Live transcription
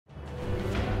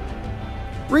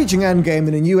Reaching Endgame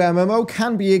in a new MMO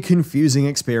can be a confusing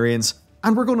experience,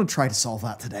 and we're going to try to solve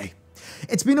that today.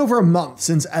 It's been over a month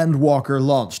since Endwalker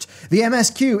launched. The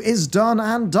MSQ is done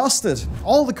and dusted.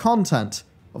 All the content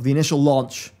of the initial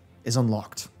launch is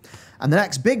unlocked. And the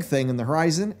next big thing in the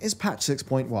horizon is patch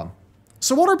 6.1.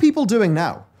 So what are people doing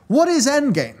now? What is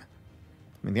Endgame? I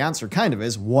mean, the answer kind of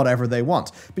is whatever they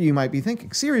want. But you might be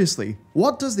thinking, seriously,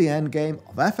 what does the endgame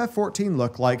of FF14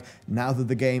 look like now that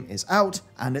the game is out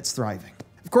and it's thriving?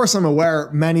 Of course, I'm aware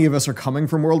many of us are coming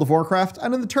from World of Warcraft,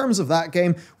 and in the terms of that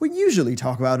game, we usually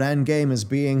talk about Endgame as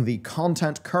being the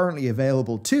content currently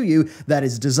available to you that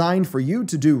is designed for you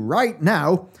to do right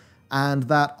now, and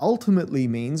that ultimately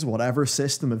means whatever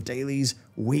system of dailies,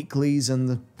 weeklies, and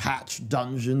the patch,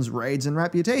 dungeons, raids, and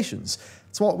reputations.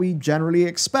 It's what we generally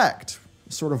expect.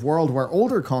 A sort of world where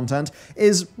older content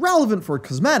is relevant for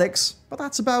cosmetics, but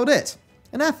that's about it.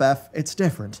 In FF, it's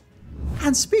different.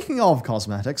 And speaking of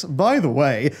cosmetics, by the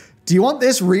way, do you want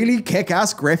this really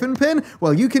kick-ass Griffin pin?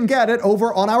 Well, you can get it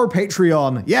over on our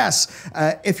Patreon. Yes,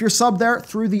 if you're subbed there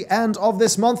through the end of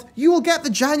this month, you will get the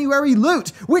January loot,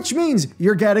 which means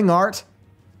you're getting art.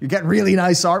 You're getting really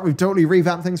nice art. We've totally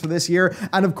revamped things for this year.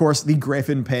 And of course, the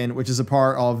Griffin pin, which is a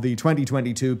part of the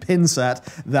 2022 pin set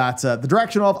that the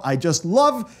direction of I just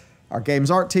love. Our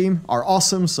games art team are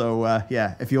awesome, so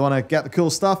yeah, if you want to get the cool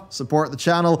stuff, support the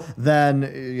channel,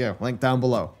 then yeah, link down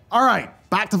below. All right,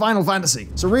 back to Final Fantasy.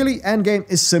 So really, Endgame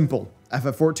is simple.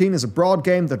 FF14 is a broad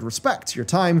game that respects your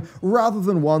time, rather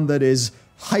than one that is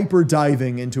hyper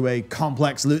diving into a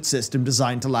complex loot system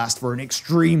designed to last for an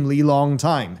extremely long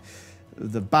time.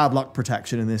 The bad luck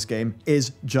protection in this game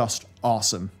is just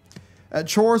awesome.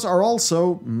 Chores are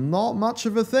also not much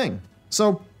of a thing.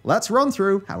 So let's run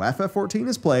through how FF14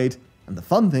 is played and the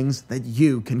fun things that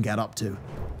you can get up to.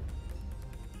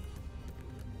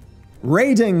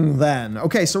 Raiding then.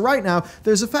 Okay, so right now,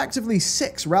 there's effectively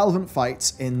 6 relevant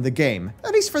fights in the game,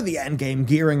 at least for the endgame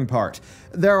gearing part.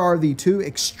 There are the 2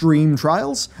 extreme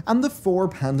trials and the 4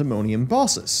 Pandemonium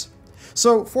bosses.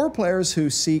 So for players who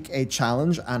seek a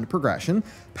challenge and progression,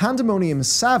 Pandemonium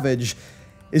Savage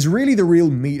is really the real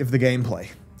meat of the gameplay.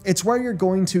 It's where you're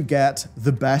going to get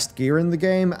the best gear in the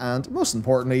game, and most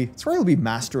importantly, it's where you'll be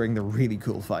mastering the really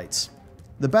cool fights.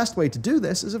 The best way to do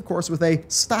this is, of course, with a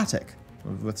static,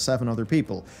 with 7 other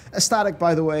people. A static,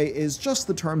 by the way, is just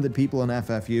the term that people in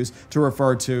FF use to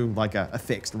refer to like a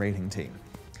fixed rating team.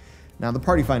 Now, the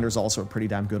Party Finder is also a pretty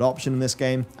damn good option in this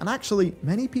game, and actually,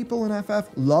 many people in FF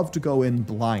love to go in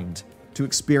blind to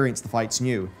experience the fights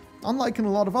new, unlike in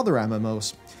a lot of other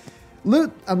MMOs.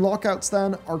 Loot and lockouts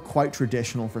then are quite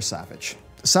traditional for Savage.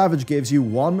 Savage gives you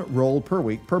 1 roll per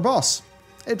week per boss.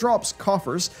 It drops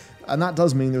coffers, and that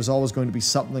does mean there's always going to be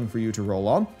something for you to roll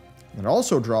on. It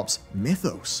also drops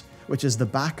Mythos, which is the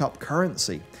backup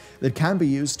currency that can be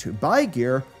used to buy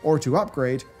gear or to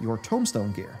upgrade your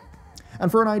Tombstone gear. And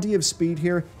for an idea of speed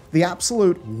here, the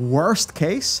absolute worst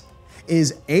case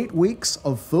is 8 weeks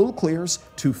of full clears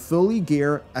to fully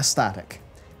gear a static.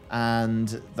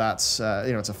 And that's,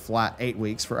 it's a flat 8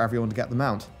 weeks for everyone to get the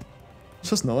mount.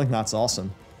 Just knowing that's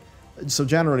awesome. So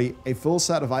generally, a full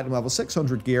set of item level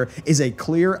 600 gear is a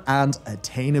clear and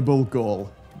attainable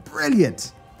goal.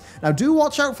 Brilliant! Now do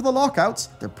watch out for the lockouts,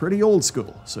 they're pretty old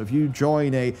school. So if you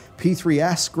join a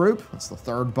P3S group, that's the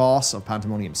 3rd boss of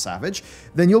Pandemonium Savage,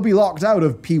 then you'll be locked out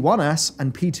of P1S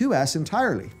and P2S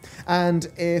entirely.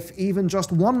 And if even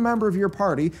just 1 member of your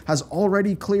party has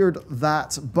already cleared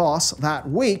that boss that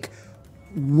week,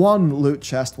 1 loot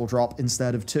chest will drop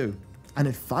instead of 2. And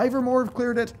if 5 or more have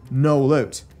cleared it, no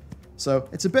loot. So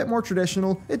it's a bit more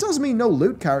traditional. It does mean no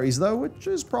loot carries though, which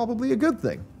is probably a good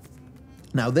thing.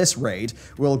 Now this raid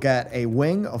will get a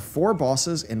wing of 4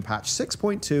 bosses in patch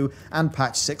 6.2 and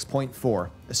patch 6.4,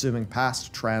 assuming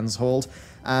past trends hold.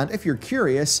 And if you're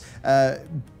curious,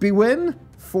 Bwin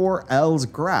 4L's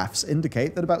graphs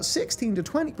indicate that about 16 to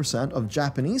 20% of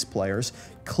Japanese players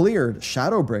cleared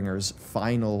Shadowbringer's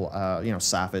final,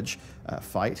 Savage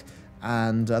fight.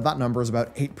 And that number is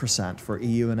about 8% for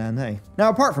EU and NA. Now,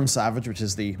 apart from Savage, which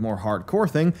is the more hardcore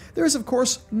thing, there is, of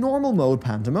course, normal mode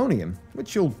Pandemonium,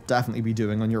 which you'll definitely be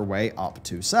doing on your way up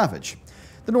to Savage.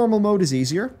 The normal mode is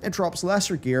easier, it drops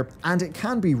lesser gear, and it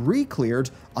can be re-cleared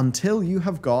until you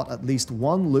have got at least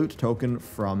 1 loot token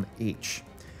from each.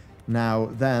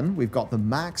 Now, then, we've got the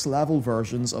max level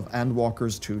versions of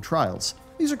Endwalker's 2 trials.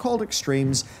 These are called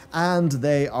Extremes, and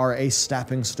they are a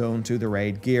stepping stone to the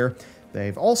raid gear.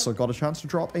 They've also got a chance to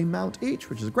drop a mount each,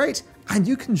 which is great, and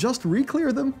you can just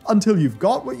re-clear them until you've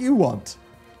got what you want,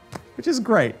 which is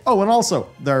great. Oh, and also,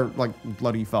 they're like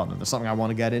bloody fun, and there's something I want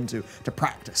to get into to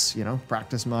practice,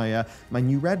 practice my my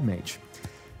new red mage.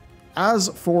 As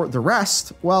for the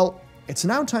rest, well, it's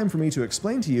now time for me to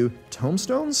explain to you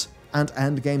tomestones and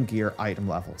endgame gear item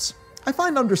levels. I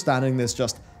find understanding this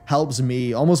just helps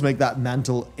me almost make that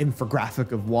mental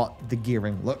infographic of what the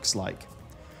gearing looks like.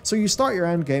 So you start your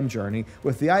endgame journey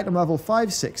with the item level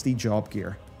 560 job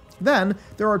gear. Then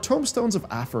there are tomestones of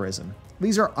aphorism.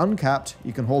 These are uncapped,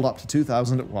 you can hold up to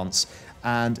 2,000 at once,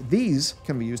 and these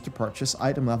can be used to purchase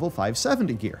item level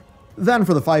 570 gear. Then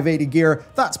for the 580 gear,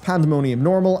 that's Pandemonium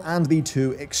Normal and the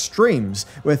two extremes,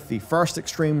 with the first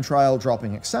extreme trial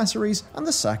dropping accessories and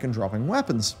the second dropping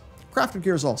weapons. Crafted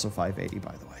gear is also 580,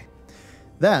 by the way.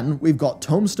 Then we've got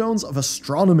Tomestones of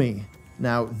Astronomy.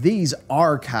 Now, these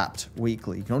are capped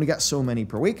weekly. You can only get so many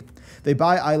per week. They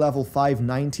buy eye level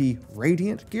 590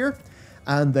 Radiant gear,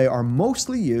 and they are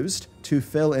mostly used to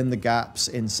fill in the gaps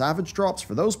in Savage drops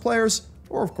for those players,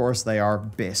 or of course they are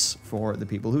BIS for the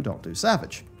people who don't do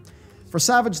Savage. For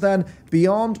Savage then,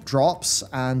 beyond drops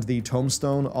and the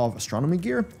Tombstone of Astronomy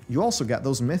gear, you also get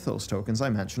those Mythos tokens I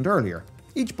mentioned earlier.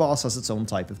 Each boss has its own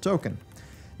type of token.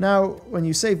 Now, when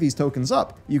you save these tokens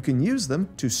up, you can use them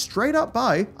to straight up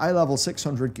buy eye level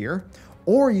 600 gear,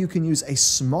 or you can use a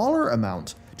smaller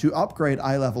amount to upgrade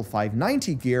eye level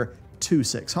 590 gear to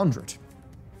 600.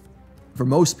 For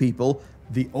most people,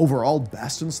 the overall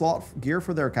best in slot gear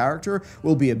for their character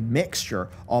will be a mixture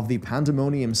of the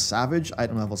Pandemonium Savage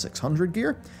item level 600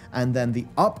 gear and then the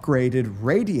upgraded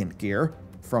Radiant gear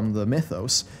from the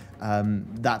Mythos.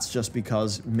 That's just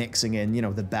because mixing in,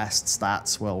 the best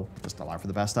stats will just allow for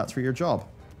the best stats for your job.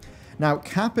 Now,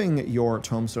 capping your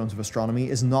Tomestones of Astronomy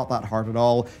is not that hard at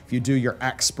all. If you do your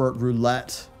Expert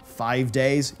Roulette 5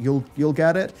 days, you'll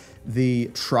get it. The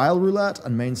Trial Roulette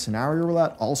and Main Scenario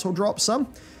Roulette also drop some.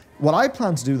 What I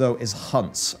plan to do, though, is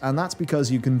hunts, and that's because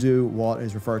you can do what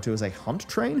is referred to as a hunt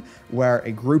train, where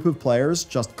a group of players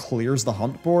just clears the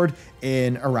hunt board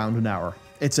in around an hour.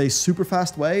 It's a super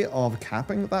fast way of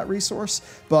capping that resource,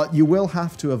 but you will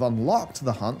have to have unlocked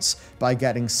the hunts by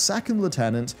getting Second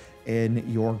Lieutenant in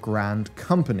your Grand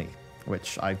Company,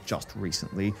 which I've just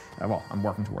recently, I'm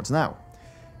working towards now.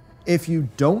 If you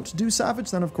don't do Savage,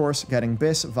 then of course getting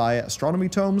BIS via Astronomy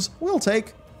Tomes will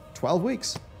take 12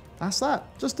 weeks. That's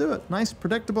that. Just do it. Nice,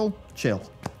 predictable, chill.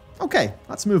 Okay,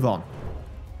 let's move on.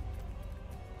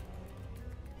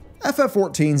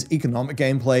 FF14's economic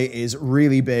gameplay is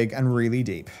really big and really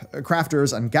deep.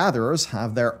 Crafters and gatherers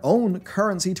have their own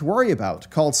currency to worry about,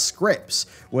 called scrips,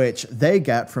 which they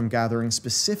get from gathering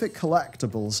specific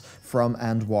collectibles from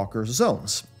Endwalker's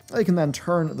zones. They can then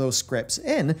turn those scripts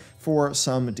in for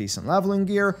some decent leveling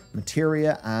gear,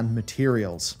 materia, and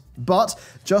materials. But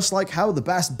just like how the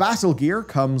best battle gear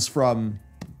comes from,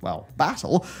 well,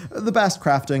 battle, the best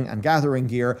crafting and gathering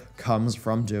gear comes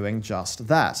from doing just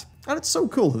that. And it's so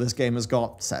cool that this game has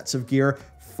got sets of gear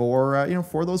for,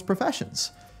 for those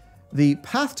professions. The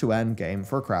path to endgame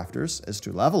for crafters is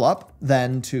to level up,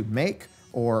 then to make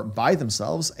or buy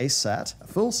themselves a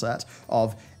full set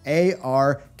of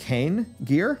arcane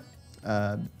gear,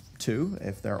 2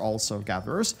 if they're also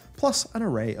gatherers, plus an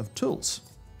array of tools.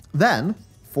 Then,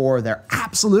 for their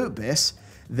absolute BIS,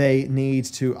 they need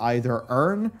to either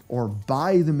earn or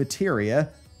buy the materia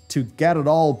to get it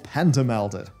all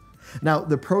pentamelded. Now,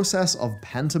 the process of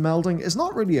pentamelding is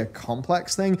not really a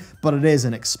complex thing, but it is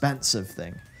an expensive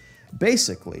thing.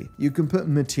 Basically, you can put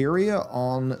materia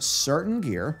on certain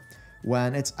gear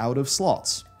when it's out of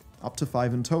slots, up to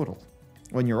 5 in total.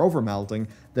 When you're overmelding,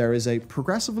 there is a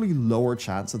progressively lower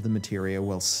chance that the materia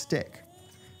will stick.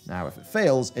 Now, if it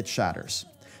fails, it shatters.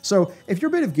 So, if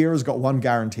your bit of gear has got 1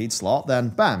 guaranteed slot, then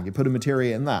bam, you put a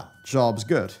materia in that. Job's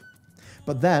good.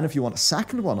 But then, if you want a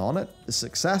second one on it, the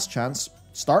success chance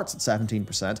starts at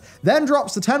 17%, then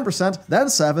drops to 10%, then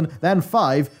 7, then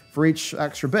 5 for each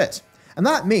extra bit. And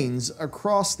that means,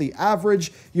 across the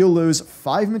average, you'll lose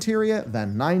 5 materia,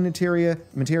 then 9 materia,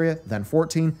 then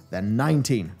 14, then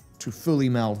 19 to fully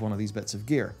meld one of these bits of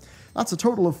gear. That's a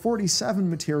total of 47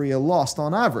 materia lost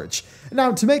on average.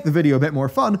 Now, to make the video a bit more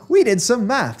fun, we did some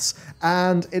maths,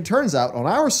 and it turns out on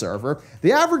our server,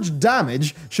 the average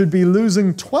damage should be losing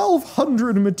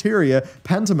 1,200 materia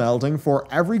pentamelding for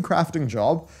every crafting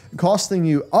job, costing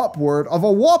you upward of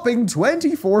a whopping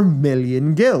 24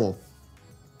 million gil.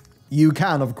 You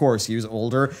can, of course, use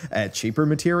older, cheaper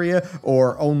materia,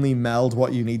 or only meld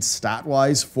what you need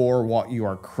stat-wise for what you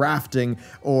are crafting,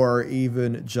 or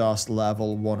even just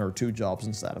level 1 or 2 jobs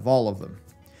instead of all of them.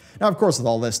 Now, of course, with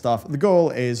all this stuff, the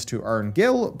goal is to earn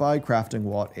gil by crafting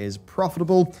what is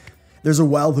profitable. There's a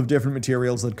wealth of different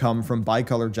materials that come from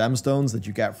bicolor gemstones that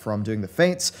you get from doing the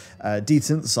fates,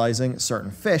 desynthesizing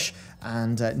certain fish,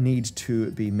 and need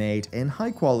to be made in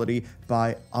high quality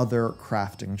by other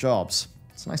crafting jobs.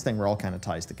 It's a nice thing we're all kind of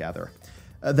ties together.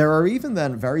 There are even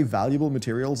then very valuable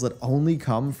materials that only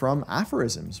come from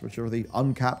aphorisms, which are the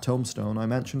uncapped tombstone I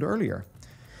mentioned earlier.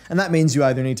 And that means you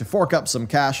either need to fork up some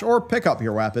cash or pick up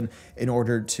your weapon in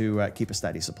order to keep a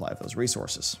steady supply of those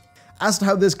resources. As to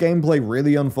how this gameplay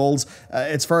really unfolds,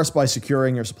 it's first by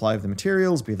securing your supply of the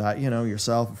materials, be that,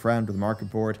 yourself, a friend, or the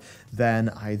market board, then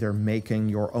either making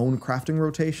your own crafting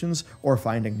rotations or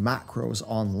finding macros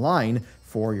online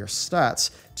for your stats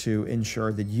to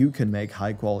ensure that you can make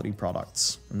high quality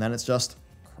products. And then it's just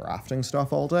crafting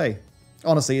stuff all day.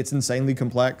 Honestly, it's insanely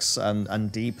complex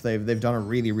and deep. They've done a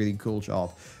really, really cool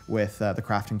job with the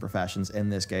crafting professions in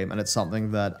this game, and it's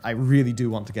something that I really do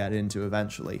want to get into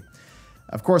eventually.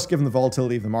 Of course, given the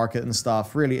volatility of the market and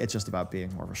stuff, really it's just about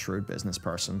being more of a shrewd business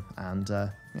person and,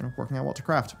 working out what to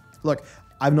craft. Look,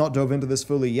 I've not dove into this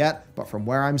fully yet, but from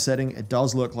where I'm sitting, it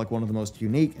does look like one of the most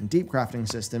unique and deep crafting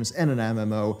systems in an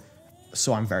MMO,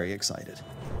 so I'm very excited.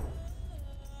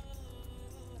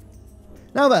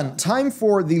 Now then, time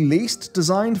for the least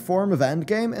designed form of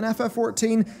Endgame in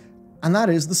FF14, and that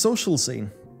is the social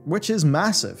scene, which is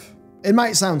massive. It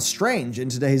might sound strange in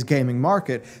today's gaming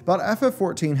market, but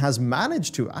FF14 has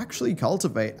managed to actually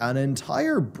cultivate an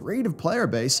entire breed of player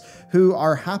base who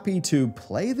are happy to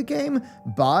play the game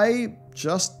by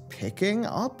just picking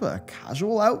up a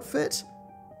casual outfit,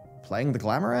 playing the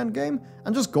glamour endgame,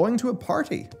 and just going to a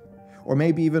party. Or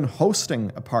maybe even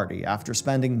hosting a party after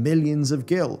spending millions of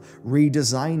gil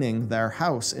redesigning their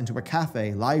house into a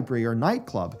cafe, library, or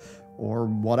nightclub, or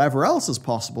whatever else is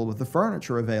possible with the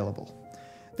furniture available.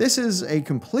 This is a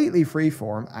completely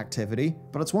free-form activity,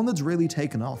 but it's one that's really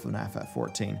taken off in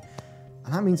FF14.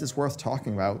 And that means it's worth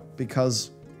talking about because,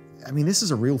 this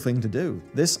is a real thing to do.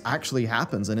 This actually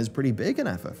happens and is pretty big in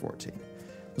FF14.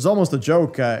 There's almost a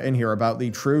joke in here about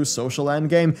the true social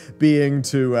endgame being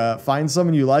to find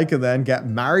someone you like and then get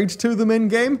married to them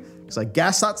in-game, because I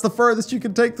guess that's the furthest you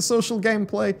can take the social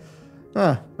gameplay.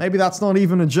 Maybe that's not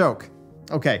even a joke.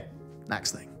 Okay,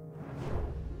 next thing.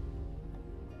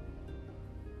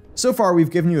 So far, we've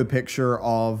given you a picture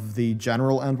of the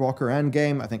general Endwalker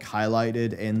endgame, I think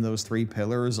highlighted in those three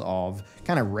pillars of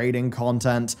kind of raiding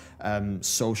content,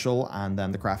 social, and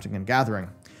then the crafting and gathering.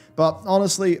 But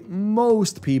honestly,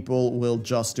 most people will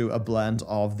just do a blend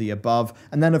of the above,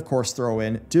 and then of course throw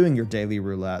in doing your daily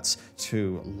roulettes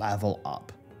to level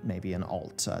up, maybe an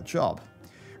alt job.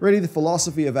 Really, the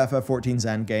philosophy of FF14's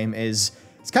endgame is,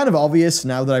 it's kind of obvious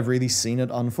now that I've really seen it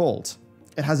unfold.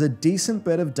 It has a decent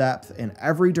bit of depth in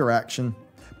every direction,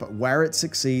 but where it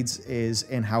succeeds is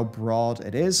in how broad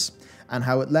it is, and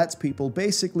how it lets people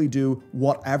basically do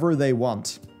whatever they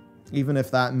want, even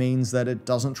if that means that it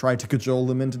doesn't try to cajole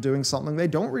them into doing something they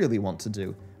don't really want to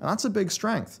do, and that's a big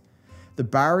strength. The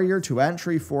barrier to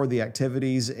entry for the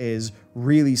activities is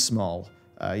really small.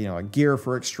 A gear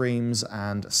for extremes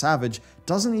and savage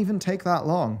doesn't even take that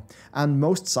long, and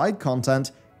most side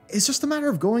content is just a matter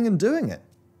of going and doing it.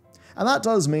 And that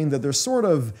does mean that there's sort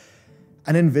of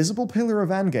an invisible pillar of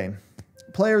endgame.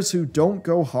 Players who don't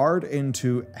go hard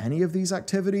into any of these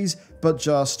activities, but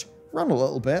just run a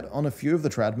little bit on a few of the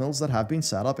treadmills that have been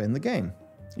set up in the game.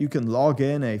 You can log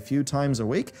in a few times a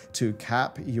week to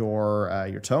cap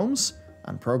your tomes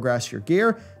and progress your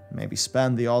gear, maybe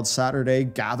spend the odd Saturday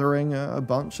gathering a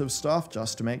bunch of stuff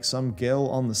just to make some gil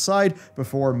on the side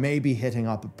before maybe hitting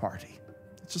up a party.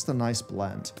 It's just a nice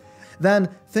blend. Then,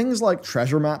 things like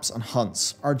treasure maps and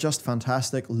hunts are just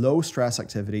fantastic low-stress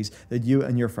activities that you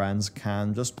and your friends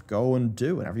can just go and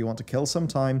do whenever you want to kill some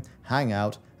time, hang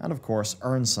out, and of course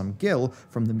earn some gil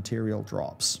from the material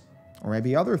drops. Or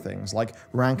maybe other things like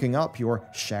ranking up your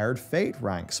shared fate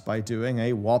ranks by doing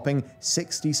a whopping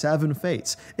 67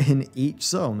 fates in each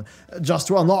zone, just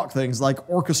to unlock things like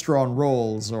orchestron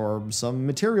rolls or some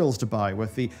materials to buy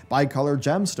with the bicolor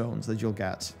gemstones that you'll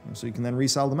get, so you can then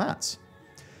resell the mats.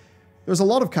 There's a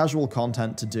lot of casual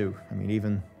content to do.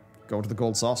 Even go to the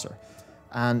Gold Saucer.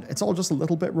 And it's all just a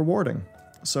little bit rewarding.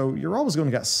 So you're always going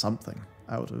to get something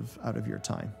out of your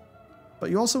time.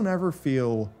 But you also never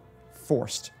feel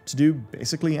forced to do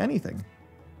basically anything.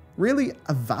 Really,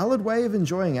 a valid way of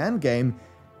enjoying Endgame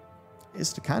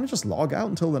is to kind of just log out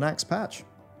until the next patch.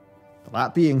 But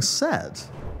that being said,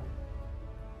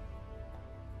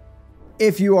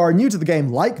 if you are new to the game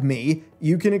like me,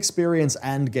 you can experience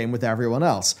Endgame with everyone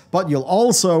else, but you'll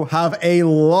also have a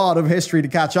lot of history to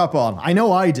catch up on. I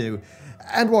know I do.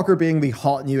 Endwalker being the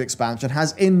hot new expansion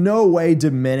has in no way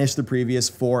diminished the previous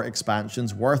 4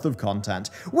 expansions worth of content,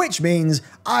 which means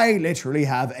I literally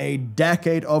have a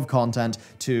decade of content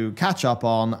to catch up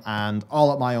on and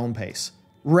all at my own pace.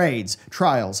 Raids,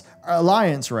 trials,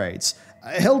 alliance raids,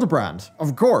 Hildebrand,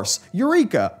 of course,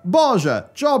 Eureka, Baja,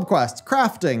 job quests,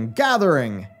 crafting,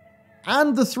 gathering.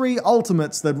 and the 3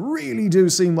 ultimates that really do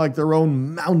seem like their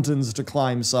own mountains to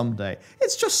climb someday.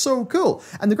 It's just so cool.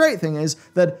 And the great thing is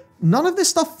that none of this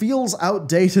stuff feels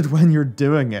outdated when you're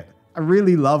doing it. I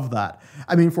really love that.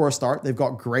 I mean, for a start, they've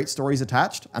got great stories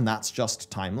attached, and that's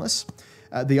just timeless.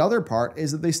 The other part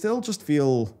is that they still just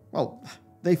feel, well,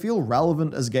 they feel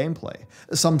relevant as gameplay.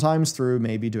 Sometimes through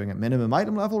maybe doing a minimum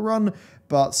item level run,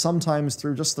 but sometimes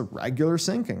through just the regular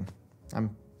syncing.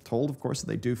 I'm told, of course, that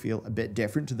they do feel a bit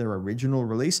different to their original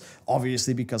release,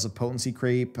 obviously because of potency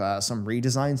creep, some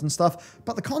redesigns and stuff,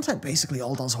 but the content basically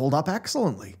all does hold up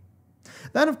excellently.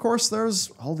 Then, of course, there's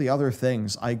all the other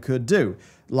things I could do,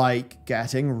 like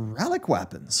getting relic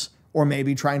weapons, or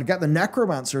maybe trying to get the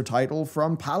Necromancer title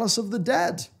from Palace of the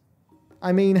Dead.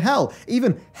 I mean, hell,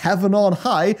 even Heaven on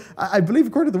High, I believe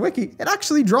according to the wiki, it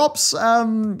actually drops,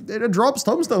 it drops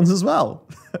tomestones as well.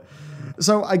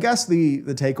 So I guess the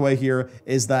takeaway here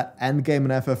is that Endgame and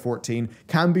FF14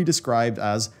 can be described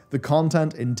as the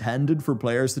content intended for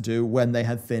players to do when they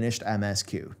have finished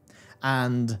MSQ.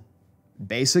 And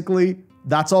basically,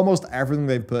 that's almost everything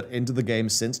they've put into the game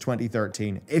since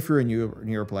 2013, if you're a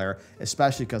newer player,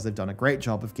 especially because they've done a great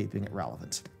job of keeping it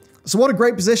relevant. So what a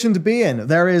great position to be in.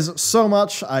 There is so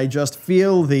much. I just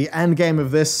feel the end game of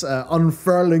this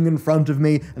unfurling in front of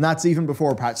me, and that's even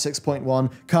before patch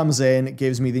 6.1 comes in. It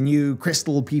gives me the new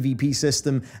crystal PvP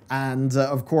system, and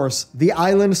of course, the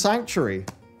Island Sanctuary.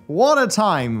 What a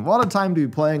time to be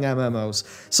playing MMOs.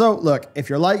 So look, if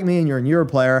you're like me and you're a newer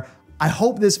player, I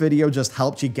hope this video just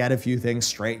helped you get a few things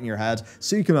straight in your head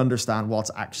so you can understand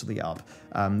what's actually up.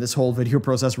 This whole video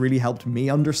process really helped me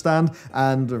understand,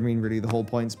 and I mean, really the whole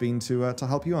point's been to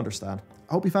help you understand.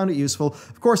 I hope you found it useful.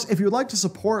 Of course, if you'd like to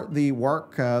support the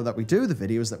work that we do, the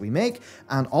videos that we make,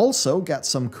 and also get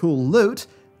some cool loot,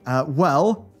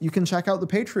 well, you can check out the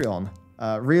Patreon.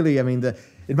 Really, I mean,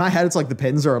 in my head, it's like the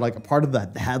pins are like a part of the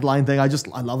headline thing. I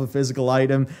love a physical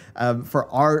item.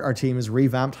 For art, our team has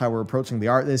revamped how we're approaching the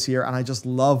art this year, and I just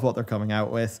love what they're coming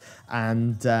out with.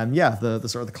 And yeah, the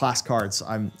sort of the class cards,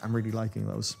 I'm really liking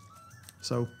those.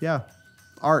 So yeah,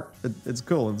 art, it's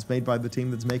cool. It's made by the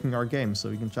team that's making our game, so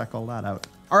you can check all that out.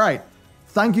 All right,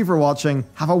 thank you for watching.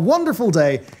 Have a wonderful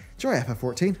day. Enjoy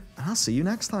FF14, and I'll see you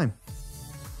next time.